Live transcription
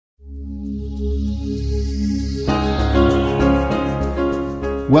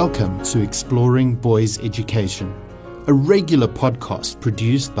Welcome to Exploring Boys Education, a regular podcast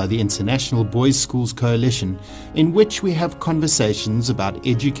produced by the International Boys Schools Coalition, in which we have conversations about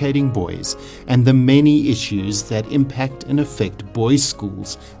educating boys and the many issues that impact and affect boys'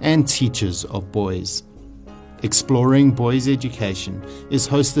 schools and teachers of boys. Exploring Boys Education is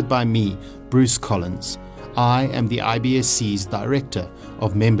hosted by me, Bruce Collins. I am the IBSC's Director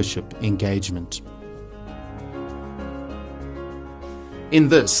of Membership Engagement. In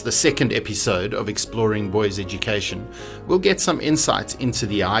this, the second episode of Exploring Boys Education, we'll get some insights into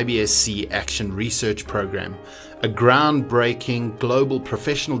the IBSC Action Research Program, a groundbreaking global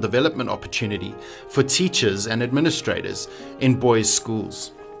professional development opportunity for teachers and administrators in boys'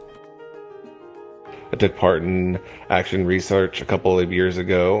 schools. I took part in Action Research a couple of years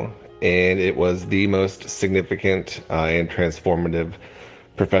ago, and it was the most significant and transformative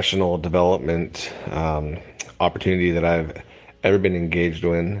professional development opportunity that I've ever been engaged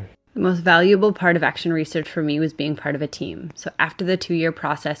in. The most valuable part of Action Research for me was being part of a team. So after the 2-year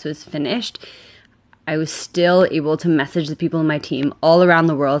process was finished, I was still able to message the people in my team all around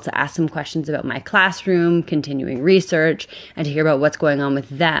the world to ask them questions about my classroom, continuing research, and to hear about what's going on with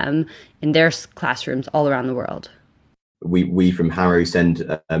them in their classrooms all around the world. We from Harrow send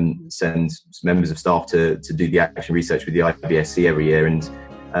members of staff to do the Action Research with the IBSC every year,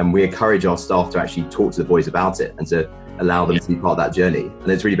 and we encourage our staff to actually talk to the boys about it and to allow them to be part of that journey.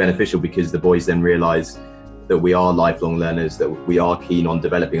 And it's really beneficial because the boys then realise that we are lifelong learners, that we are keen on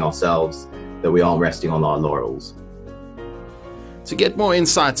developing ourselves, that we aren't resting on our laurels. To get more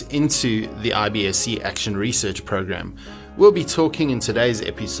insights into the IBSC Action Research Program, we'll be talking in today's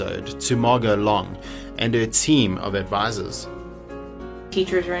episode to Margot Long and her team of advisors.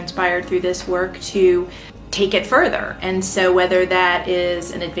 Teachers are inspired through this work to take it further. And so whether that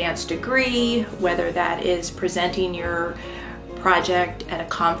is an advanced degree, whether that is presenting your project at a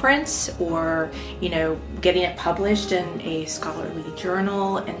conference or, getting it published in a scholarly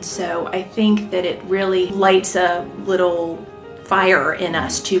journal. And so I think that it really lights a little fire in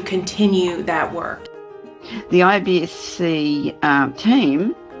us to continue that work. The IBSC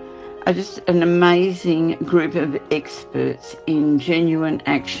team are just an amazing group of experts in genuine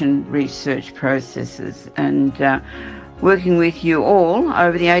action research processes, and working with you all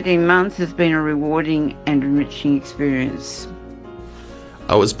over the 18 months has been a rewarding and enriching experience.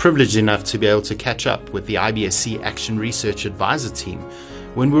 I was privileged enough to be able to catch up with the IBSC Action Research Advisor team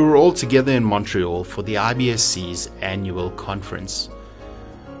when we were all together in Montreal for the IBSC's annual conference.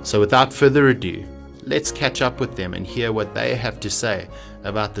 So without further ado, let's catch up with them and hear what they have to say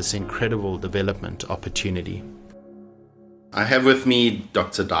about this incredible development opportunity. I have with me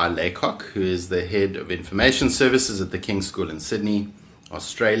Dr. Di Laycock, who is the Head of Information Services at the King's School in Sydney,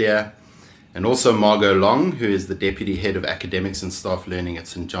 Australia, and also Margot Long, who is the Deputy Head of Academics and Staff Learning at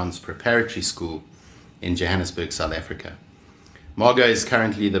St. John's Preparatory School in Johannesburg, South Africa. Margot is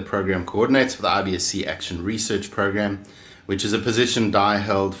currently the Program Coordinator for the IBSC Action Research Program, which is a position Di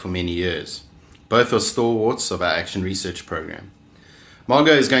held for many years. Both are stalwarts of our Action Research Program.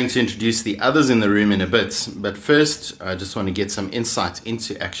 Margot is going to introduce the others in the room in a bit, but first I just want to get some insight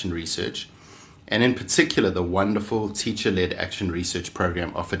into Action Research, and in particular the wonderful teacher-led Action Research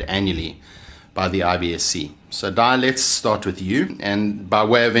Program offered annually by the IBSC. So Di, let's start with you, and by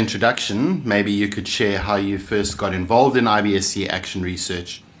way of introduction, maybe you could share how you first got involved in IBSC Action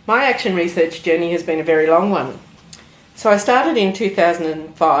Research. My Action Research journey has been a very long one. So I started in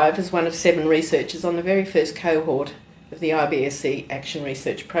 2005 as one of 7 researchers on the very first cohort of the IBSC Action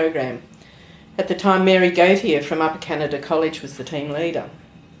Research Program. At the time, Mary Gautier from Upper Canada College was the team leader.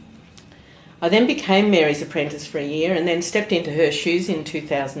 I then became Mary's apprentice for a year and then stepped into her shoes in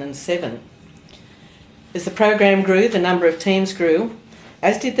 2007. As the program grew, the number of teams grew,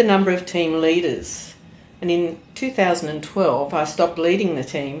 as did the number of team leaders. And in 2012, I stopped leading the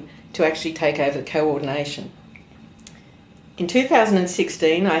team to actually take over coordination. In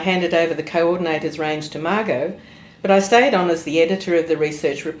 2016, I handed over the coordinator's reins to Margot, but I stayed on as the editor of the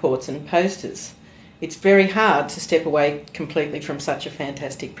research reports and posters. It's very hard to step away completely from such a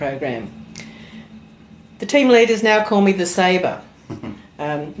fantastic program. The team leaders now call me the Sabre.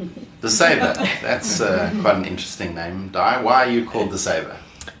 The Sabre, that's quite an interesting name. Di, why are you called the Sabre?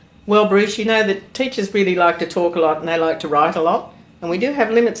 Well, Bruce, you know that teachers really like to talk a lot and they like to write a lot. And we do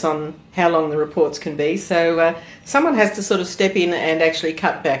have limits on how long the reports can be, so someone has to sort of step in and actually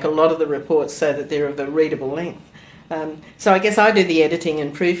cut back a lot of the reports so that they're of a readable length. So I guess I do the editing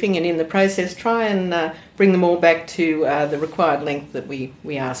and proofing, and in the process try and bring them all back to the required length that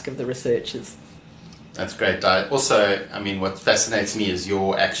we ask of the researchers. That's great, Di. Also, what fascinates me is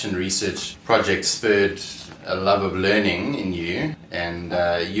your Action Research project spurred a love of learning in you, and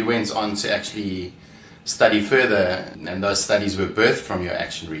you went on to actually study further, and those studies were birthed from your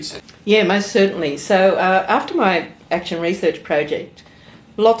action research. Yeah, most certainly. So after my action research project,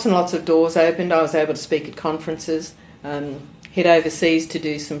 lots and lots of doors opened. I was able to speak at conferences, head overseas to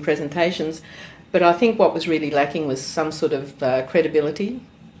do some presentations, but I think what was really lacking was some sort of credibility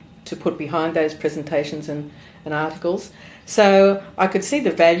to put behind those presentations and articles. So I could see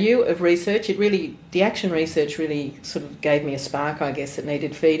the value of research. The action research really sort of gave me a spark, I guess, that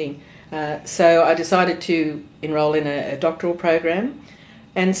needed feeding. So I decided to enrol in a doctoral program.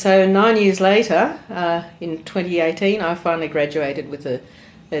 And so 9 years later, in 2018, I finally graduated with a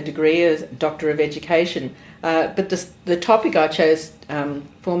degree as Doctor of Education. But the topic I chose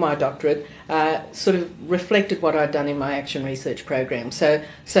for my doctorate sort of reflected what I'd done in my action research program. So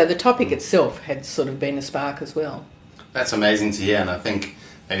the topic itself had sort of been a spark as well. That's amazing to hear, and I think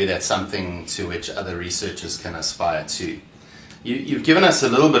maybe that's something to which other researchers can aspire to. You've given us a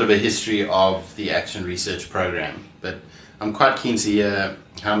little bit of a history of the action research program, but I'm quite keen to hear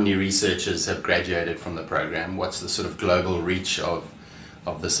how many researchers have graduated from the program. What's the sort of global reach of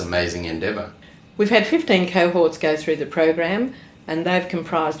this amazing endeavour? We've had 15 cohorts go through the program, and they've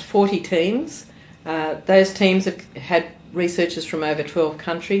comprised 40 teams. Those teams have had researchers from over 12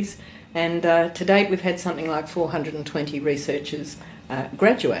 countries, and to date we've had something like 420 researchers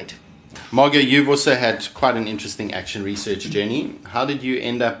graduate. Margot, you've also had quite an interesting action research journey. How did you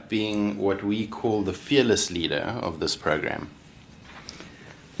end up being what we call the fearless leader of this program?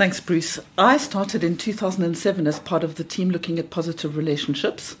 Thanks, Bruce. I started in 2007 as part of the team looking at positive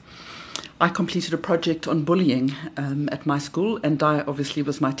relationships. I completed a project on bullying at my school, and Di obviously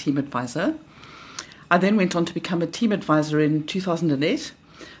was my team advisor. I then went on to become a team advisor in 2008,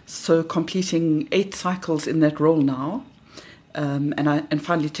 so completing 8 cycles in that role now. And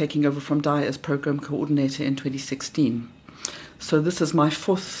finally taking over from Di as program coordinator in 2016. So this is my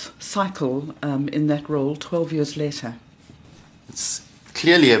 4th cycle in that role, 12 years later. It's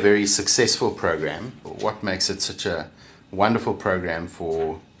clearly a very successful program. What makes it such a wonderful program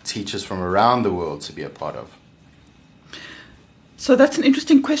for teachers from around the world to be a part of? So that's an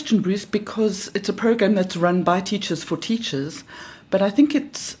interesting question, Bruce, because it's a program that's run by teachers for teachers, but I think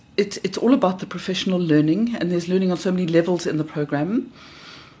it's all about the professional learning, and there's learning on so many levels in the program.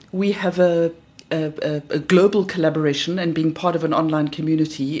 We have a global collaboration, and being part of an online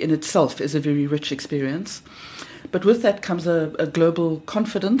community in itself is a very rich experience. But with that comes a global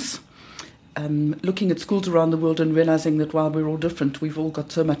confidence, looking at schools around the world and realizing that while we're all different, we've all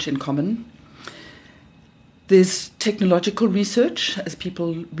got so much in common. There's technological research as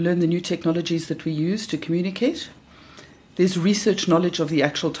people learn the new technologies that we use to communicate. There's research knowledge of the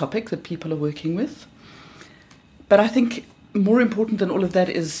actual topic that people are working with. But I think more important than all of that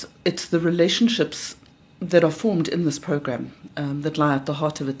is it's the relationships that are formed in this program that lie at the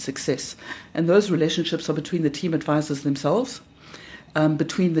heart of its success. And those relationships are between the team advisors themselves,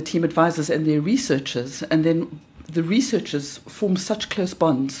 between the team advisors and their researchers, and then the researchers form such close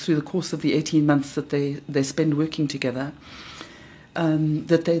bonds through the course of the 18 months that they spend working together.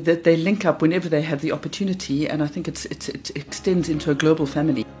 That they link up whenever they have the opportunity, and I think it extends into a global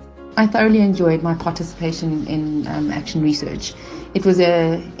family. I thoroughly enjoyed my participation in action research. It was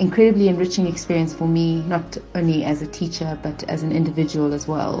an incredibly enriching experience for me, not only as a teacher but as an individual as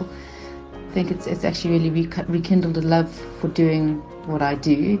well. I think it's actually really rekindled a love for doing what I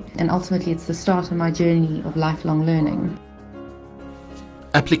do, and ultimately it's the start of my journey of lifelong learning.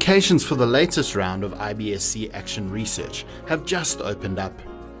 Applications for the latest round of IBSC Action Research have just opened up.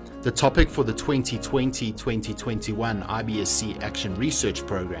 The topic for the 2020-2021 IBSC Action Research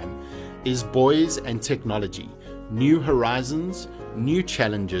Program is Boys and Technology, New Horizons, New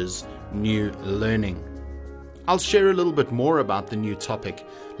Challenges, New Learning. I'll share a little bit more about the new topic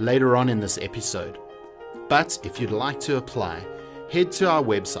later on in this episode. But if you'd like to apply, head to our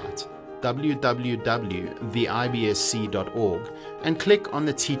website www.theibsc.org and click on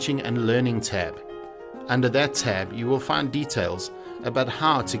the Teaching and Learning tab. Under that tab, you will find details about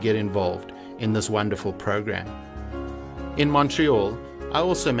how to get involved in this wonderful program. In Montreal, I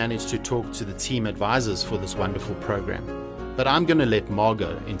also managed to talk to the team advisors for this wonderful program, but I'm going to let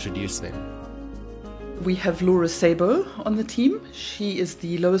Margot introduce them. We have Laura Sabo on the team. She is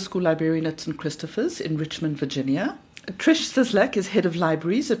the lower school librarian at St. Christopher's in Richmond, Virginia. Trish Sislak is head of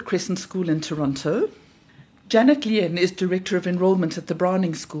libraries at Crescent School in Toronto. Janet Lien is Director of Enrollment at the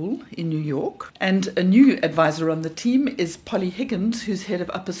Browning School in New York. And a new advisor on the team is Polly Higgins, who's head of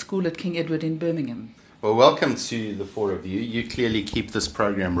Upper School at King Edward in Birmingham. Well, welcome to the 4 of you. You clearly keep this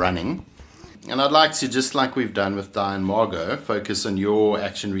program running. And I'd like to, just like we've done with Di and Margot, focus on your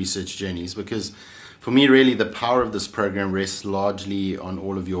action research journeys, because For me, really, the power of this program rests largely on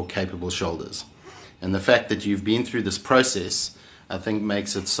all of your capable shoulders. And the fact that you've been through this process, I think,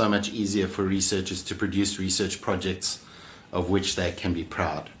 makes it so much easier for researchers to produce research projects of which they can be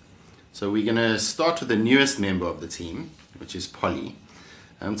proud. So we're going to start with the newest member of the team, which is Polly.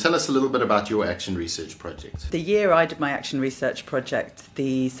 Tell us a little bit about your action research project. The year I did my action research project,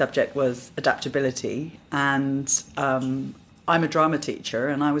 the subject was adaptability, and I'm a drama teacher,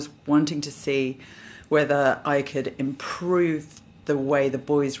 and I was wanting to see whether I could improve the way the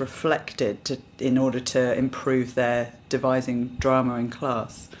boys reflected in order to improve their devising drama in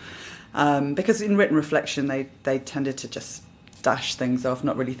class. Because in written reflection, they tended to just dash things off,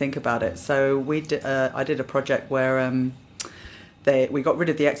 not really think about it. So I did a project where we got rid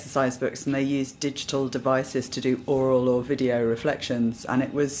of the exercise books and they used digital devices to do oral or video reflections, and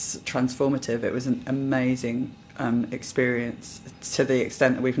it was transformative. It was an amazing experience, to the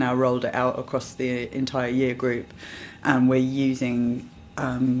extent that we've now rolled it out across the entire year group, and we're using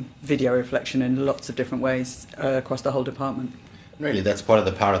video reflection in lots of different ways across the whole department. Really, that's part of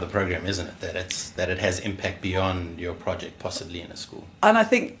the power of the program, isn't it? That it has impact beyond your project, possibly in a school. And I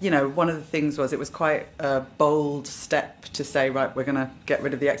think, one of the things was it was quite a bold step to say, right, we're going to get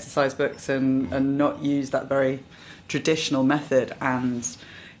rid of the exercise books and not use that very traditional method. And,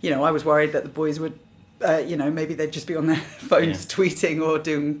 I was worried that the boys would, maybe they'd just be on their phones tweeting or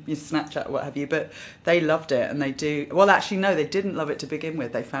doing Snapchat or what have you. But they loved it, and they do. Well, actually, no, they didn't love it to begin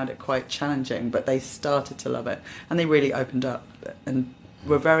with. They found it quite challenging, but they started to love it, and they really opened up and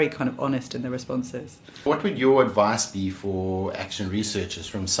were very kind of honest in their responses. What would your advice be for action researchers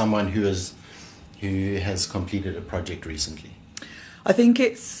from someone who has completed a project recently? I think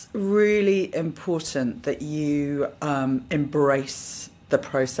it's really important that you embrace the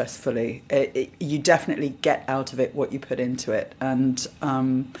process fully. You definitely get out of it what you put into it. And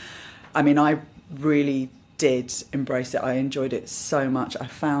I really did embrace it. I enjoyed it so much.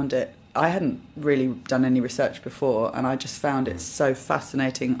 I hadn't really done any research before, and I just found it so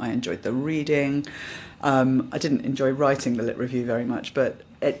fascinating. I enjoyed the reading. I didn't enjoy writing the lit review very much, but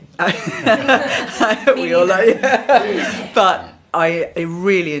we all know. But I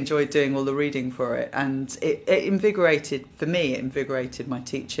really enjoyed doing all the reading for it, and it invigorated my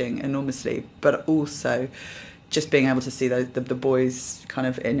teaching enormously, but also just being able to see the boys kind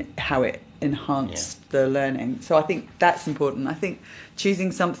of in how it enhanced the learning. So I think that's important. I think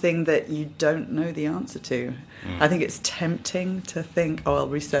choosing something that you don't know the answer to. I think it's tempting to think, I'll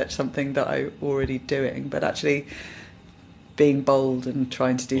research something that I'm already doing, but actually being bold and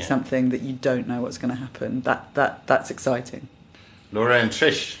trying to do something that you don't know what's going to happen, that's exciting. Laura and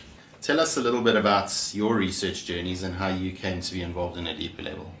Trish, tell us a little bit about your research journeys and how you came to be involved in a deeper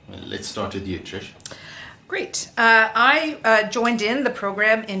level. Well, let's start with you, Trish. Great. I joined in the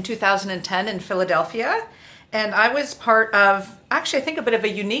program in 2010 in Philadelphia, and I was part of, actually I think a bit of a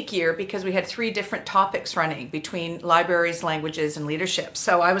unique year because we had 3 different topics running between libraries, languages, and leadership.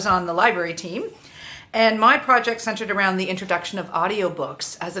 So I was on the library team, and my project centered around the introduction of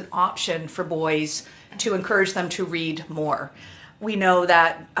audiobooks as an option for boys to encourage them to read more. We know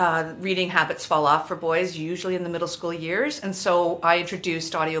that reading habits fall off for boys, usually in the middle school years. And so I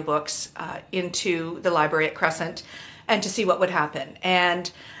introduced audiobooks into the library at Crescent and to see what would happen.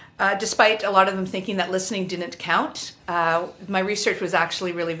 And despite a lot of them thinking that listening didn't count, my research was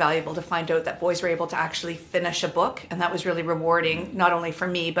actually really valuable to find out that boys were able to actually finish a book. And that was really rewarding, not only for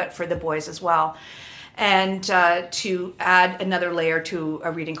me, but for the boys as well. And to add another layer to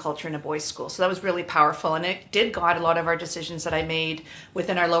a reading culture in a boys' school. So that was really powerful, and it did guide a lot of our decisions that I made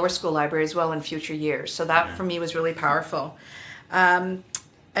within our lower school library as well in future years. So that for me was really powerful. And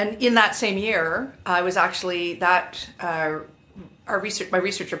in that same year, I was actually my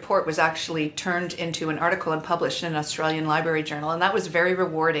research report was actually turned into an article and published in an Australian library journal, and that was very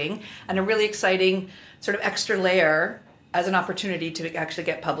rewarding and a really exciting sort of extra layer as an opportunity to actually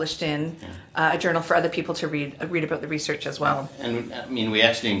get published in a journal for other people to read about the research as well. And I mean, we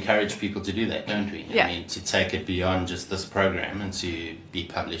actually encourage people to do that, don't we? Yeah. I mean, to take it beyond just this program and to be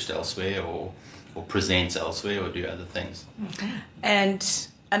published elsewhere or present elsewhere or do other things. And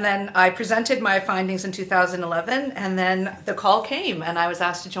then I presented my findings in 2011, and then the call came, and I was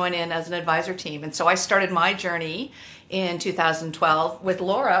asked to join in as an advisor team. And so I started my journey in 2012 with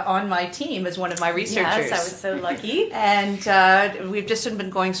Laura on my team as one of my researchers. Yes, I was so lucky. And we've just been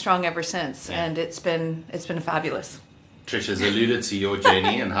going strong ever since, and it's been fabulous. Trish has alluded to your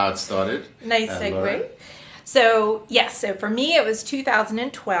journey and how it started. Nice segue. Laura. So yes, so for me it was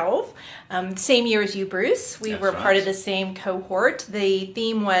 2012, same year as you, Bruce. We were part of the same cohort. The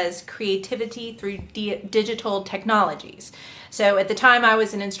theme was creativity through digital technologies. So at the time I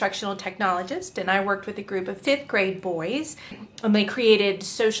was an instructional technologist, and I worked with a group of 5th grade boys, and they created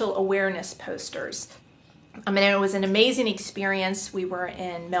social awareness posters. And it was an amazing experience. We were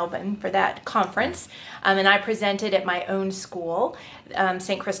in Melbourne for that conference, and I presented at my own school,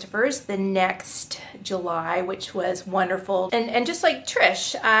 St. Christopher's, the next July, which was wonderful. And just like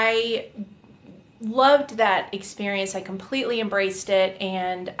Trish, I loved that experience. I completely embraced it,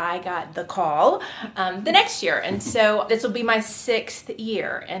 and I got the call the next year. And so this will be my 6th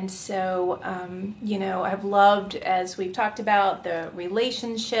year. And so, I've loved, as we've talked about, the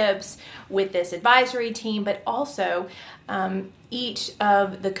relationships with this advisory team, but also each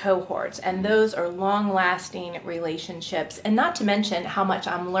of the cohorts. And those are long-lasting relationships. And not to mention how much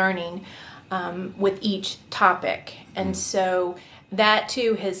I'm learning with each topic. And so that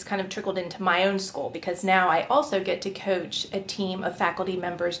too has kind of trickled into my own school, because now I also get to coach a team of faculty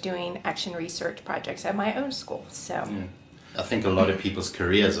members doing action research projects at my own school. So I think a lot of people's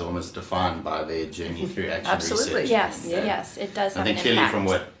careers are almost defined by their journey through action research. Yes, yes, it does have I think an clearly impact. from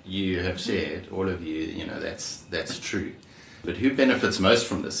what you have shared, all of you, that's true. But who benefits most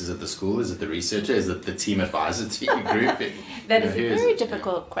from this? Is it the school? Is it the researcher? Is it the team advisor group? That is a very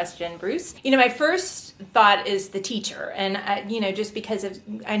difficult question, Bruce. My first thought is the teacher. And, just because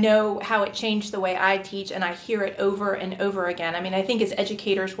I know how it changed the way I teach, and I hear it over and over again. I mean, I think as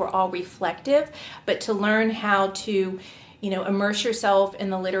educators, we're all reflective, but to learn how to immerse yourself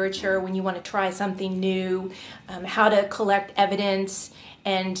in the literature when you want to try something new, how to collect evidence,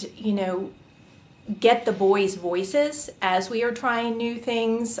 and, get the boys' voices as we are trying new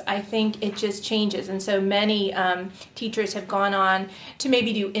things. I think it just changes. And so many teachers have gone on to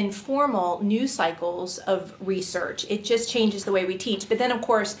maybe do informal news cycles of research. It just changes the way we teach. But then, of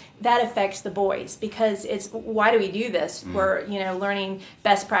course, that affects the boys, because it's, why do we do this? We're, learning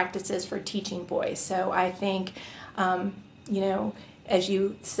best practices for teaching boys. So I think, as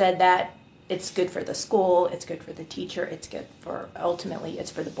you said, that it's good for the school, it's good for the teacher, it's good for, ultimately, it's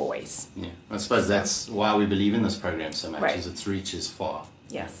for the boys. Yeah, I suppose that's why we believe in this program so much, is its reach is far.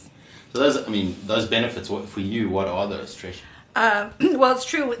 Yes. So those benefits, for you, what are those, Trish? Well, it's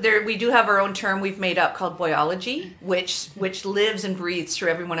true. We do have our own term we've made up called Boyology, which lives and breathes through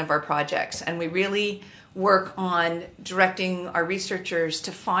every one of our projects. And we really work on directing our researchers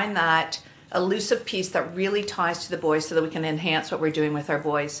to find that elusive piece that really ties to the boys so that we can enhance what we're doing with our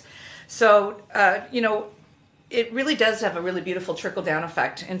boys. So, it really does have a really beautiful trickle-down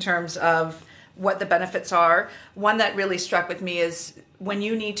effect in terms of what the benefits are. One that really struck with me is when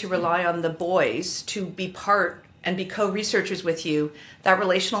you need to rely on the boys to be part and be co-researchers with you, that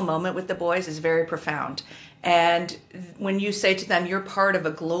relational moment with the boys is very profound. And when you say to them, you're part of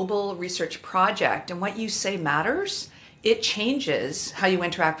a global research project and what you say matters, it changes how you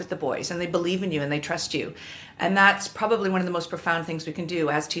interact with the boys, and they believe in you and they trust you. And that's probably one of the most profound things we can do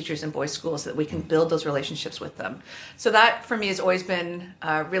as teachers in boys' schools, that we can build those relationships with them. So that, for me, has always been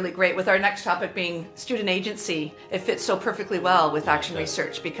really great. With our next topic being student agency, it fits so perfectly well with action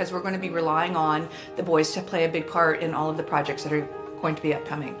research, because we're going to be relying on the boys to play a big part in all of the projects that are going to be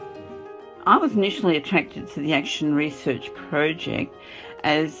upcoming. I was initially attracted to the Action Research Project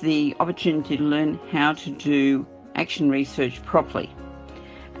as the opportunity to learn how to do action research properly.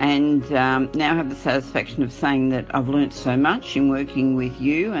 And now have the satisfaction of saying that I've learnt so much in working with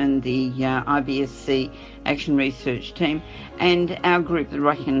you and the IBSC Action Research team and our group, the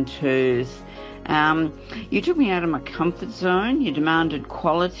Raconteurs. You took me out of my comfort zone, you demanded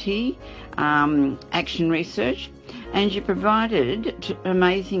quality action research, and you provided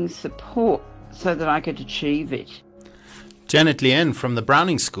amazing support so that I could achieve it. Janet Lien from the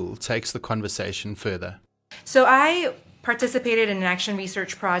Browning School takes the conversation further. So I participated in an action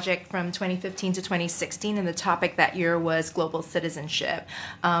research project from 2015 to 2016, and the topic that year was global citizenship.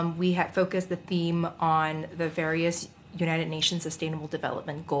 We had focused the theme on the various United Nations Sustainable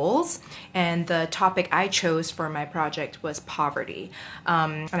Development Goals, and the topic I chose for my project was poverty.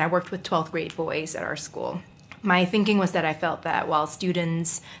 And I worked with 12th grade boys at our school. My thinking was that I felt that while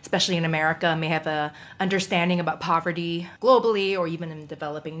students, especially in America, may have a understanding about poverty globally or even in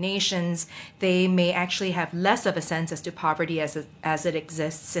developing nations, they may actually have less of a sense as to poverty as it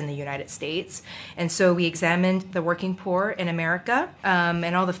exists in the United States. And so we examined the working poor in America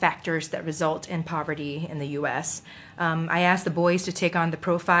and all the factors that result in poverty in the U.S. I asked the boys to take on the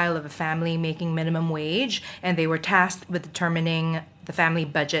profile of a family making minimum wage, and they were tasked with determining the family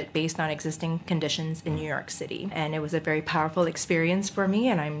budget based on existing conditions in New York City. And it was a very powerful experience for me,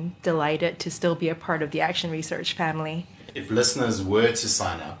 and I'm delighted to still be a part of the Action Research family. If listeners were to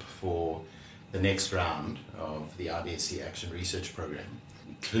sign up for the next round of the IBSC Action Research Program,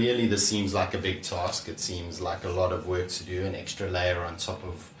 clearly this seems like a big task. It seems like a lot of work to do, an extra layer on top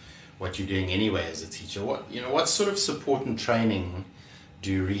of what you're doing anyway as a teacher. What sort of support and training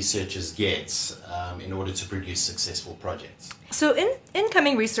do researchers get in order to produce successful projects? So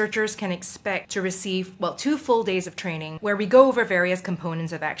incoming researchers can expect to receive, 2 full days of training where we go over various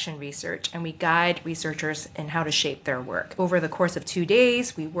components of action research and we guide researchers in how to shape their work. Over the course of 2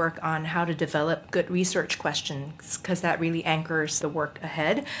 days, we work on how to develop good research questions because that really anchors the work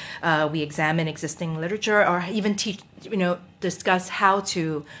ahead. We examine existing literature or even discuss how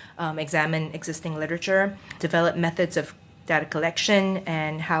to examine existing literature, develop methods of data collection,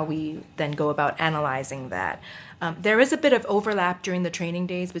 and how we then go about analyzing that. There is a bit of overlap during the training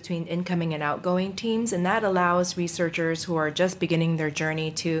days between incoming and outgoing teams, and that allows researchers who are just beginning their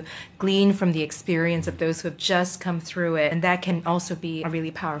journey to glean from the experience of those who have just come through it, and that can also be a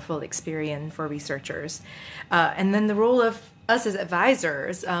really powerful experience for researchers. And then the role of us as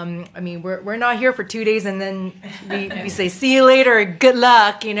advisors, we're not here for 2 days and then we say, see you later, good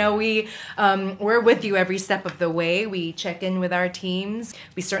luck. We're with you every step of the way. We check in with our teams.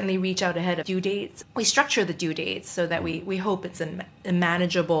 We certainly reach out ahead of due dates. We structure the due dates so that we hope it's a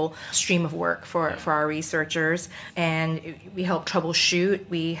manageable stream of work for our researchers. And we help troubleshoot.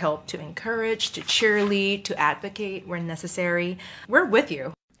 We help to encourage, to cheerlead, to advocate where necessary. We're with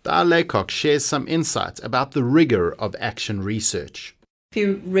you. Dale Laycock shares some insights about the rigor of action research. If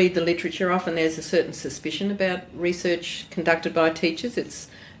you read the literature, often there's a certain suspicion about research conducted by teachers. It's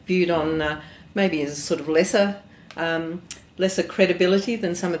viewed on maybe as sort of lesser credibility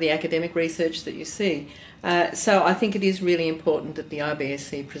than some of the academic research that you see. So I think it is really important that the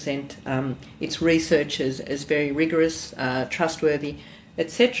IBSC present its research as very rigorous, trustworthy,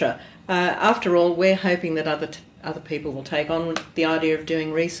 etc. After all, we're hoping that other people will take on the idea of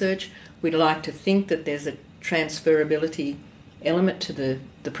doing research. We'd like to think that there's a transferability element to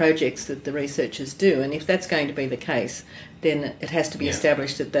the projects that the researchers do, and if that's going to be the case, then it has to be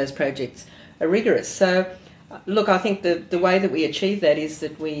established that those projects are rigorous. So, look, I think the way that we achieve that is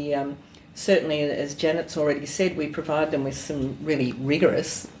that we certainly, as Janet's already said, we provide them with some really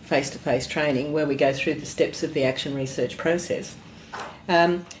rigorous face-to-face training where we go through the steps of the action research process.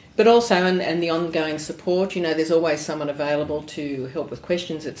 But also, and the ongoing support, there's always someone available to help with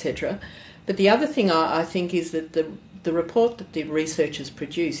questions, etc. But the other thing I think is that the report that the researchers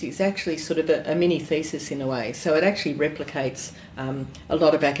produce is actually sort of a mini thesis in a way. So it actually replicates a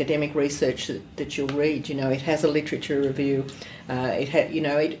lot of academic research that you'll read. It has a literature review.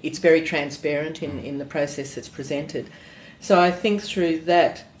 It's very transparent in the process that's presented. So I think through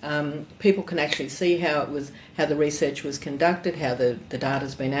that, people can actually see how the research was conducted, how the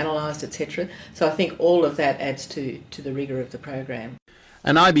data's been analysed, etc. So I think all of that adds to the rigour of the program.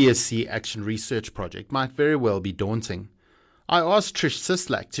 An IBSC Action Research project might very well be daunting. I asked Trish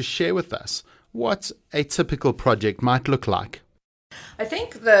Sislak to share with us what a typical project might look like. I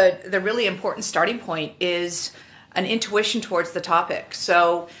think the really important starting point is an intuition towards the topic.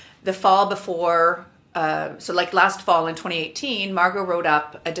 So the fall before, like last fall in 2018, Margot wrote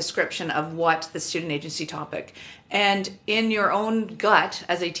up a description of what the student agency topic. And in your own gut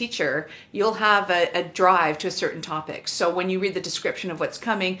as a teacher, you'll have a drive to a certain topic. So when you read the description of what's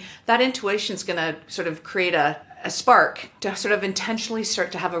coming, that intuition is going to sort of create a spark to sort of intentionally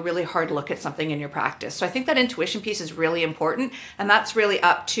start to have a really hard look at something in your practice. So I think that intuition piece is really important, and that's really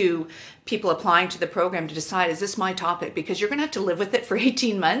up to people applying to the program to decide, is this my topic? Because you're going to have to live with it for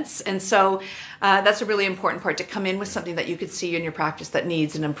 18 months. And so that's a really important part, to come in with something that you could see in your practice that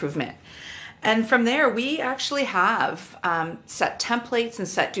needs an improvement. And from there, we actually have set templates and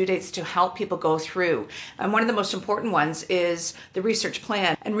set due dates to help people go through. And one of the most important ones is the research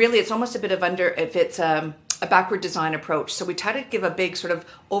plan. And really, it's almost a bit of a backward design approach. So we try to give a big sort of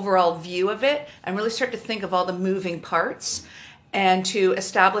overall view of it and really start to think of all the moving parts and to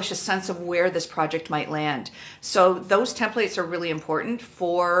establish a sense of where this project might land. So those templates are really important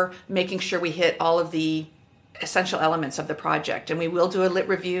for making sure we hit all of the essential elements of the project. And we will do a lit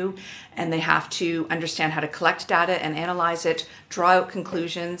review, and they have to understand how to collect data and analyze it, draw out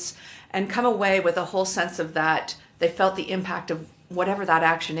conclusions, and come away with a whole sense of that they felt the impact of whatever that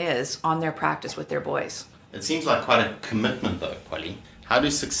action is on their practice with their boys. It seems like quite a commitment though, Polly. How do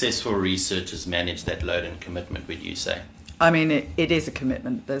successful researchers manage that load and commitment, would you say? I mean, it is a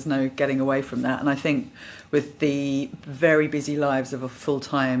commitment. There's no getting away from that. And I think with the very busy lives of a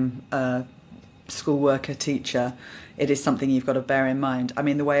full-time school worker, teacher, it is something you've got to bear in mind. I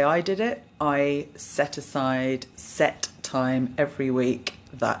mean, the way I did it, I set aside set time every week.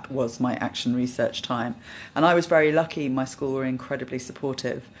 That was my action research time. And I was very lucky. My school were incredibly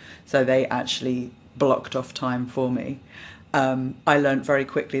supportive. So they actually blocked off time for me. I learned very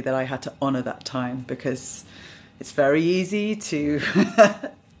quickly that I had to honour that time, because it's very easy to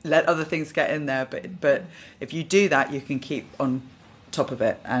let other things get in there. But if you do that, you can keep on top of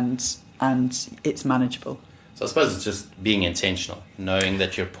it, and it's manageable. So I suppose it's just being intentional, knowing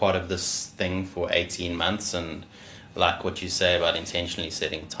that you're part of this thing for 18 months, and like what you say about intentionally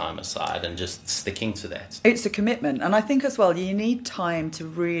setting time aside and just sticking to that. It's a commitment. And I think as well, you need time to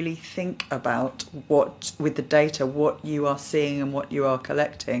really think about what, with the data, what you are seeing and what you are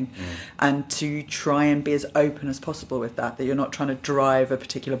collecting, and to try and be as open as possible with that you're not trying to drive a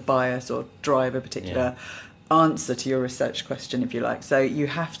particular bias or drive a particular answer to your research question, if you like. So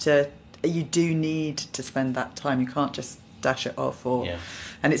you do need to spend that time. You can't just dash it off,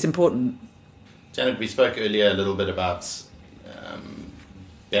 and it's important. Janet, we spoke earlier a little bit about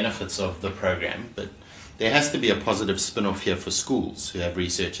benefits of the program, but there has to be a positive spin-off here for schools who have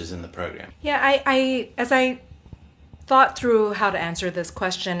researchers in the program. Yeah, I as I thought through how to answer this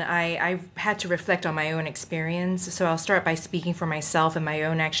question, I had to reflect on my own experience. So I'll start by speaking for myself and my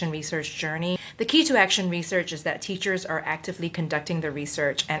own action research journey. The key to action research is that teachers are actively conducting the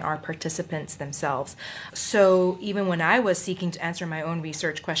research and are participants themselves. So even when I was seeking to answer my own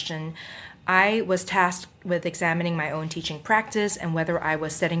research question, I was tasked with examining my own teaching practice and whether I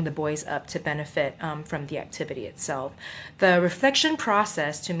was setting the boys up to benefit from the activity itself. The reflection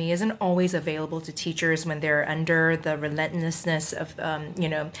process to me isn't always available to teachers when they're under the relentlessness of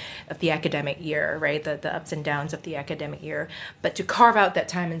of the academic year, right? The ups and downs of the academic year. But to carve out that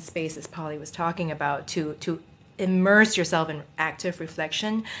time and space, as Polly was talking about, to immerse yourself in active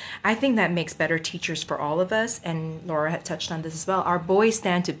reflection, I think that makes better teachers for all of us. And Laura had touched on this as well. Our boys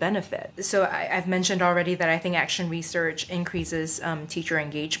stand to benefit. So I've mentioned already that I think action research increases teacher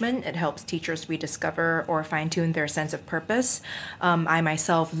engagement. It helps teachers rediscover or fine-tune their sense of purpose. I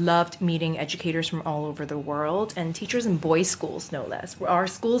myself loved meeting educators from all over the world, and teachers in boys' schools, no less. Our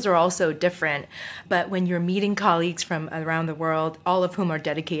schools are also different, but when you're meeting colleagues from around the world, all of whom are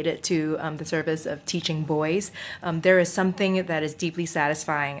dedicated to the service of teaching boys, there is something that is deeply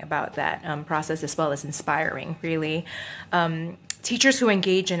satisfying about that process, as well as inspiring, really. Teachers who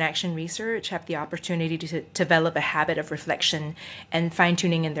engage in action research have the opportunity to develop a habit of reflection and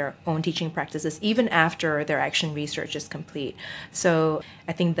fine-tuning in their own teaching practices, even after their action research is complete. So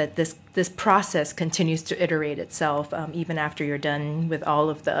I think that this process continues to iterate itself even after you're done with all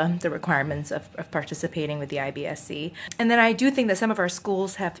of the requirements of participating with the IBSC. And then I do think that some of our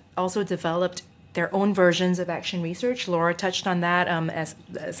schools have also developed their own versions of action research. Laura touched on that as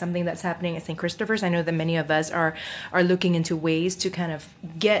something that's happening at St. Christopher's. I know that many of us are looking into ways to kind of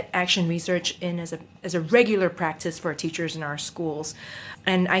get action research in as a regular practice for teachers in our schools.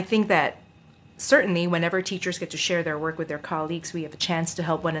 And I think that certainly whenever teachers get to share their work with their colleagues, we have a chance to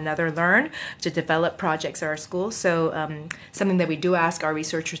help one another learn, to develop projects at our schools. So something that we do ask our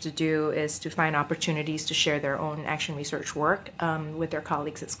researchers to do is to find opportunities to share their own action research work with their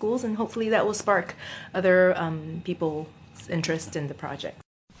colleagues at schools, and hopefully that will spark other people's interest in the project.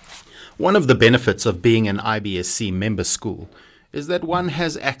 One of the benefits of being an IBSC member school is that one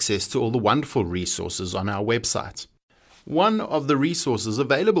has access to all the wonderful resources on our website. One of the resources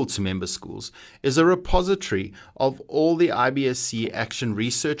available to member schools is a repository of all the IBSC action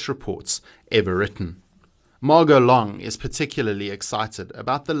research reports ever written. Margot Long is particularly excited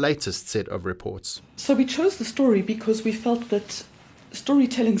about the latest set of reports. So we chose the story because we felt that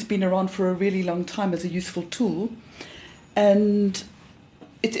storytelling's been around for a really long time as a useful tool, and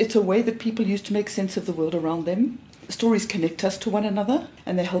it's a way that people use to make sense of the world around them. Stories connect us to one another,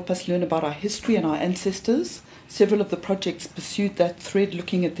 and they help us learn about our history and our ancestors. Several of the projects pursued that thread,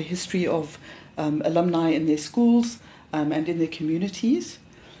 looking at the history of alumni in their schools and in their communities.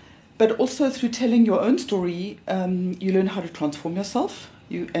 But also through telling your own story, you learn how to transform yourself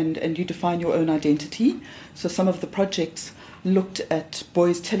and you define your own identity. So some of the projects looked at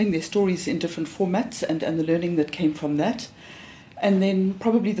boys telling their stories in different formats and the learning that came from that. And then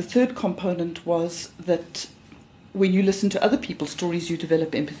probably the third component was that when you listen to other people's stories, you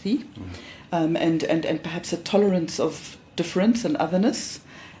develop empathy. And perhaps a tolerance of difference and otherness.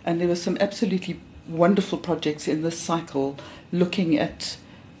 And there were some absolutely wonderful projects in this cycle looking at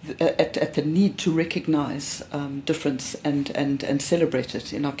the need to recognize difference and celebrate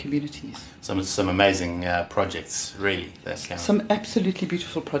it in our communities. Some amazing projects, really. Some absolutely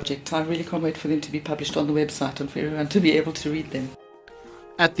beautiful projects. I really can't wait for them to be published on the website and for everyone to be able to read them.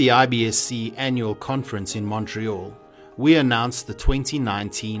 At the IBSC annual conference in Montreal, we announced the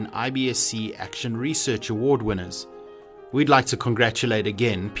 2019 IBSC Action Research Award winners. We'd like to congratulate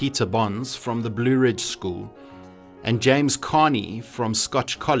again Peter Bonds from the Blue Ridge School and James Carney from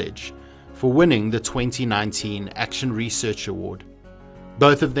Scotch College for winning the 2019 Action Research Award.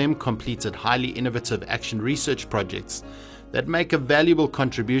 Both of them completed highly innovative action research projects that make a valuable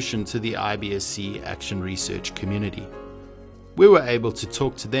contribution to the IBSC Action Research community. We were able to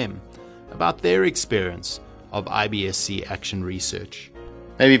talk to them about their experience of IBSC Action Research.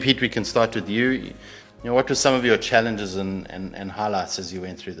 Maybe, Pete, we can start with you. What were some of your challenges and highlights as you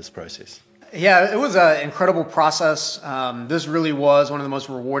went through this process? Yeah, it was an incredible process. This really was one of the most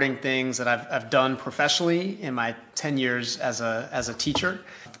rewarding things that I've done professionally in my 10 years as a teacher.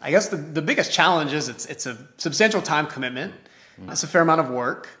 I guess the biggest challenge is it's a substantial time commitment. It's a fair amount of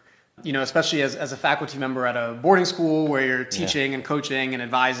work, especially as a faculty member at a boarding school where you're teaching and coaching and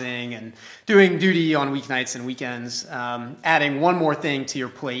advising and doing duty on weeknights and weekends. Adding one more thing to your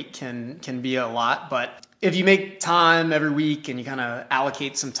plate can be a lot, but if you make time every week and you kind of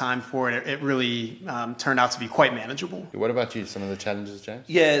allocate some time for it, it really turned out to be quite manageable. What about you? Some of the challenges, James?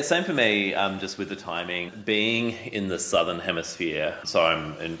 Yeah, same for me, just with the timing. Being in the southern hemisphere, so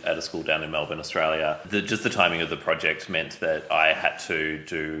I'm at a school down in Melbourne, Australia, just the timing of the project meant that I had to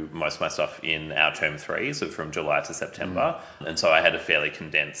do most of my stuff in our term 3, so from July to September. And so I had a fairly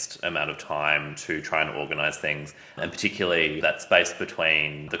condensed amount of time to try and organise things, and particularly that space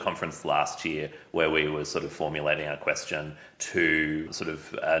between the conference last year where we were sort of formulating our question to sort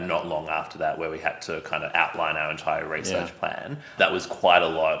of not long after that where we had to kind of outline our entire research plan. That was quite a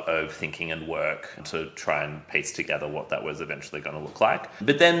lot of thinking and work to try and piece together what that was eventually going to look like.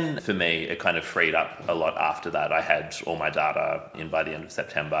 But then for me, it kind of freed up a lot after that. I had all my data in by the end of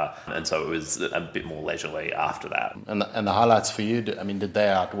September, and so it was a bit more leisurely after that. And the highlights for you, did they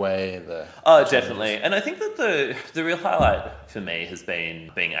outweigh the... Oh, definitely. And I think that the real highlight for me has been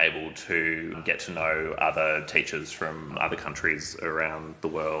being able to get to know other teachers from other countries around the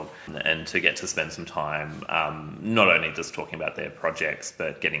world and to get to spend some time not only just talking about their projects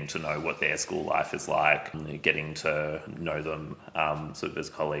but getting to know what their school life is like, getting to know them sort of as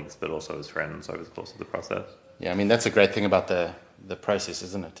colleagues but also as friends over the course of the process. Yeah, I mean, that's a great thing about the process,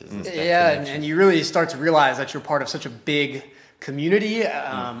 isn't it? And you really start to realize that you're part of such a big community,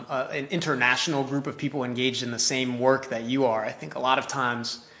 an international group of people engaged in the same work that you are. I think a lot of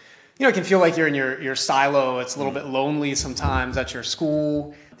times, it can feel like you're in your silo. It's a little bit lonely sometimes at your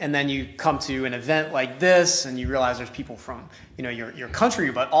school. And then you come to an event like this and you realize there's people from, your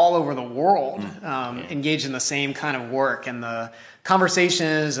country, but all over the world engaged in the same kind of work. And the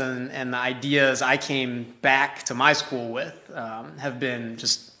conversations and the ideas I came back to my school with have been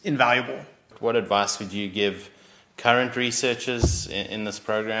just invaluable. What advice would you give current researchers in this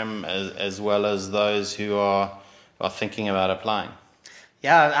program as well as those who are thinking about applying?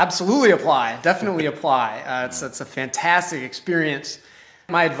 Yeah, absolutely apply. Definitely apply. It's a fantastic experience.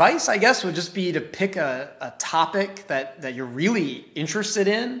 My advice, I guess, would just be to pick a topic that you're really interested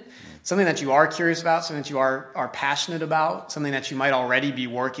in, something that you are curious about, something that you are passionate about, something that you might already be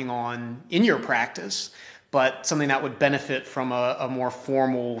working on in your practice, but something that would benefit from a more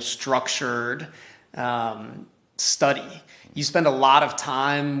formal, structured study. You spend a lot of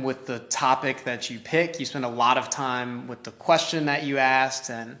time with the topic that you pick. You spend a lot of time with the question that you asked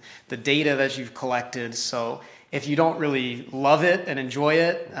and the data that you've collected. So if you don't really love it and enjoy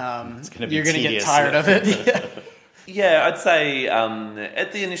it, you're going to get tired of it. Yeah, I'd say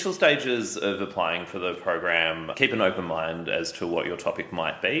at the initial stages of applying for the program, keep an open mind as to what your topic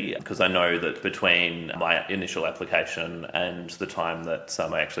might be, because I know that between my initial application and the time that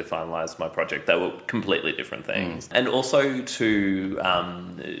I actually finalised my project, they were completely different things. And also to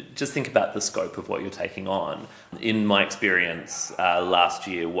just think about the scope of what you're taking on. In my experience last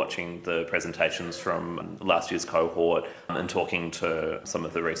year, watching the presentations from last year's cohort and talking to some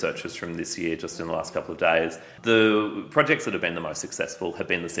of the researchers from this year just in the last couple of days, the projects that have been the most successful have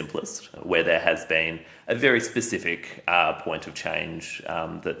been the simplest, where there has been a very specific point of change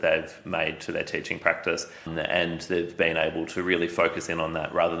that they've made to their teaching practice, and they've been able to really focus in on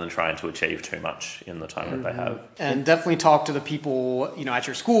that rather than trying to achieve too much in the time that they have. And definitely talk to the people at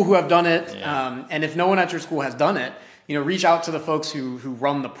your school who have done it, and if no one at your school has done it, reach out to the folks who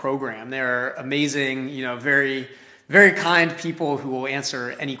run the program. They're amazing, very, very kind people who will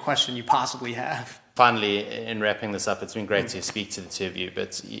answer any question you possibly have. Finally, in wrapping this up, it's been great to speak to the two of you,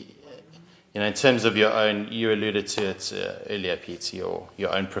 but in terms of your own, you alluded to it earlier, Pete, your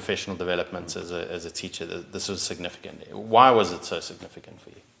own professional development as a teacher, this was significant. Why was it so significant for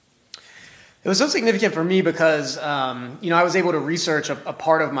you? It was so significant for me because, I was able to research a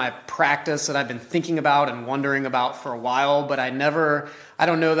part of my practice that I've been thinking about and wondering about for a while, but I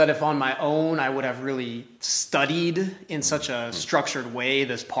don't know that if on my own I would have really studied in such a structured way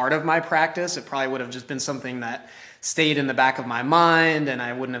this part of my practice. It probably would have just been something that stayed in the back of my mind, and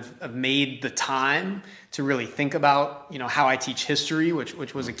I wouldn't have made the time to really think about, how I teach history,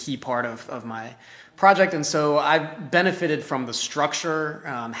 which was a key part of my project. And so I've benefited from the structure,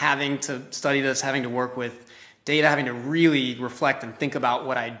 having to study this, having to work with data, having to really reflect and think about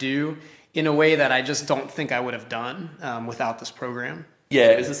what I do in a way that I just don't think I would have done without this program.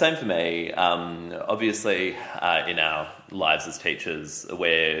 Yeah, it was the same for me. Obviously, in our lives as teachers,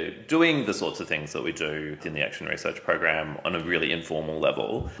 we're doing the sorts of things that we do in the Action Research Program on a really informal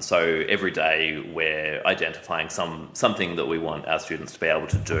level. So every day we're identifying something that we want our students to be able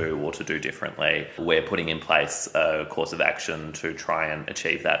to do or to do differently. We're putting in place a course of action to try and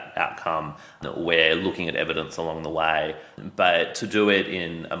achieve that outcome. We're looking at evidence along the way, but to do it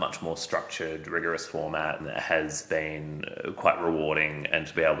in a much more structured, rigorous format has been quite rewarding, and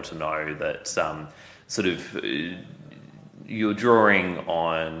to be able to know that you're drawing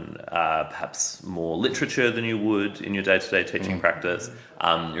on perhaps more literature than you would in your day-to-day teaching practice.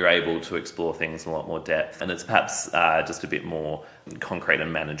 You're able to explore things in a lot more depth, and it's perhaps just a bit more concrete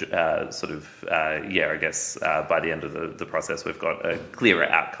and by the end of the process we've got a clearer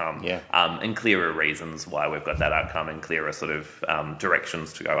outcome and clearer reasons why we've got that outcome and clearer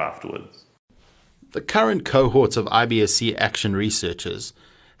directions to go afterwards. The current cohort of IBSC Action researchers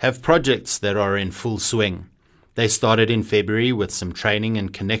have projects that are in full swing. They started in February with some training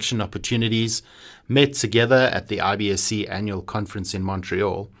and connection opportunities, met together at the IBSC annual conference in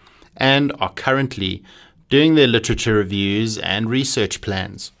Montreal, and are currently doing their literature reviews and research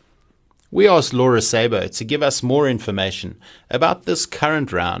plans. We asked Laura Sabo to give us more information about this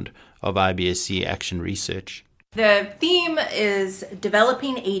current round of IBSC Action research. The theme is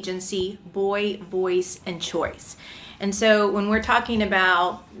developing agency, boy, voice, and choice. And so when we're talking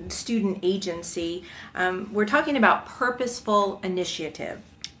about student agency, we're talking about purposeful initiative.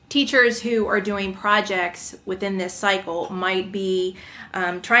 Teachers who are doing projects within this cycle might be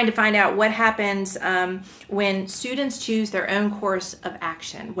trying to find out what happens when students choose their own course of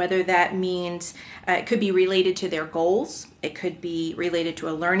action, whether that means it could be related to their goals, it could be related to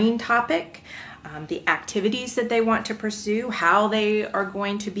a learning topic, the activities that they want to pursue, how they are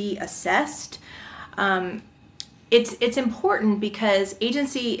going to be assessed. It's important because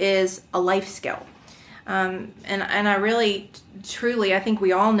agency is a life skill. And I really, truly, I think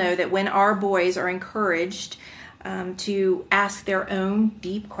we all know that when our boys are encouraged to ask their own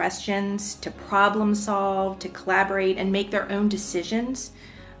deep questions, to problem solve, to collaborate and make their own decisions,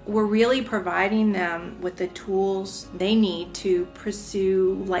 we're really providing them with the tools they need to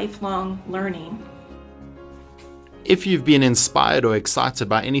pursue lifelong learning. If you've been inspired or excited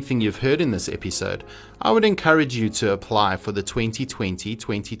by anything you've heard in this episode, I would encourage you to apply for the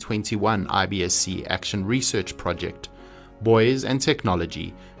 2020-2021 IBSC Action Research Project. Boys and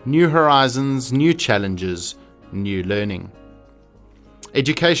Technology, New Horizons, New Challenges, New Learning.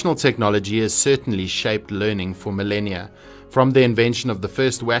 Educational technology has certainly shaped learning for millennia, from the invention of the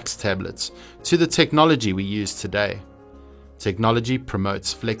first wax tablets to the technology we use today. Technology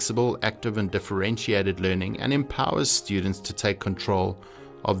promotes flexible, active and differentiated learning and empowers students to take control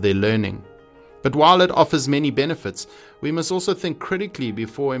of their learning. But while it offers many benefits, we must also think critically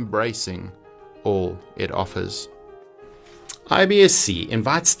before embracing all it offers. IBSC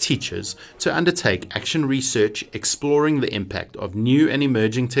invites teachers to undertake action research exploring the impact of new and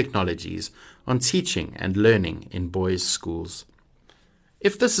emerging technologies on teaching and learning in boys' schools.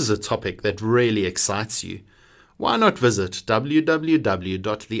 If this is a topic that really excites you, why not visit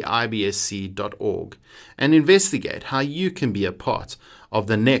www.theibsc.org and investigate how you can be a part of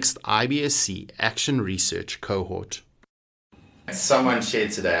the next IBSC Action Research cohort. Someone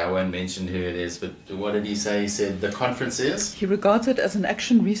shared today, I won't mention who it is, but what did he say? He said the conference is? He regards it as an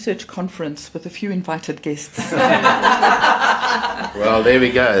action research conference with a few invited guests. Well, there we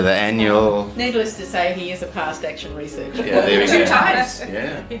go, the annual... Needless to say, he is a past action researcher. Yeah, there we go. 2 times.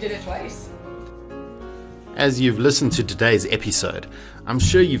 Yeah. He did it twice. As you've listened to today's episode, I'm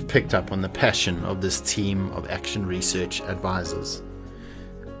sure you've picked up on the passion of this team of action research advisors.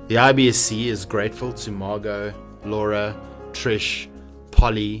 The IBSC is grateful to Margot, Laura, Trish,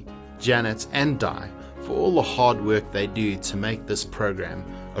 Polly, Janet and Di for all the hard work they do to make this program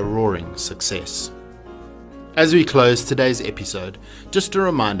a roaring success. As we close today's episode, just a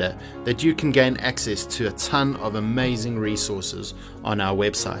reminder that you can gain access to a ton of amazing resources on our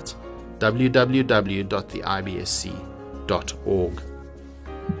website, www.theibsc.org.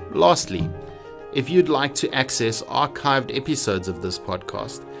 Lastly, If you'd like to access archived episodes of this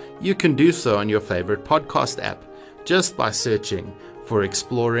podcast, you can do so on your favorite podcast app just by searching for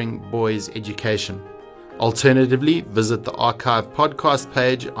Exploring Boys Education. Alternatively, visit the archive podcast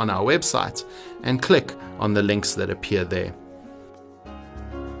page on our website and click on the links that appear there.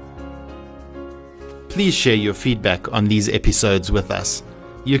 Please share your feedback on these episodes with us.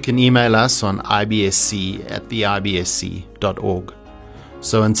 You can email us on ibsc@theibsc.org.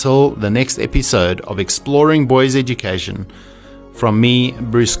 So until the next episode of Exploring Boys Education, from me,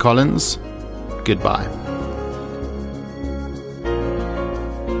 Bruce Collins, goodbye.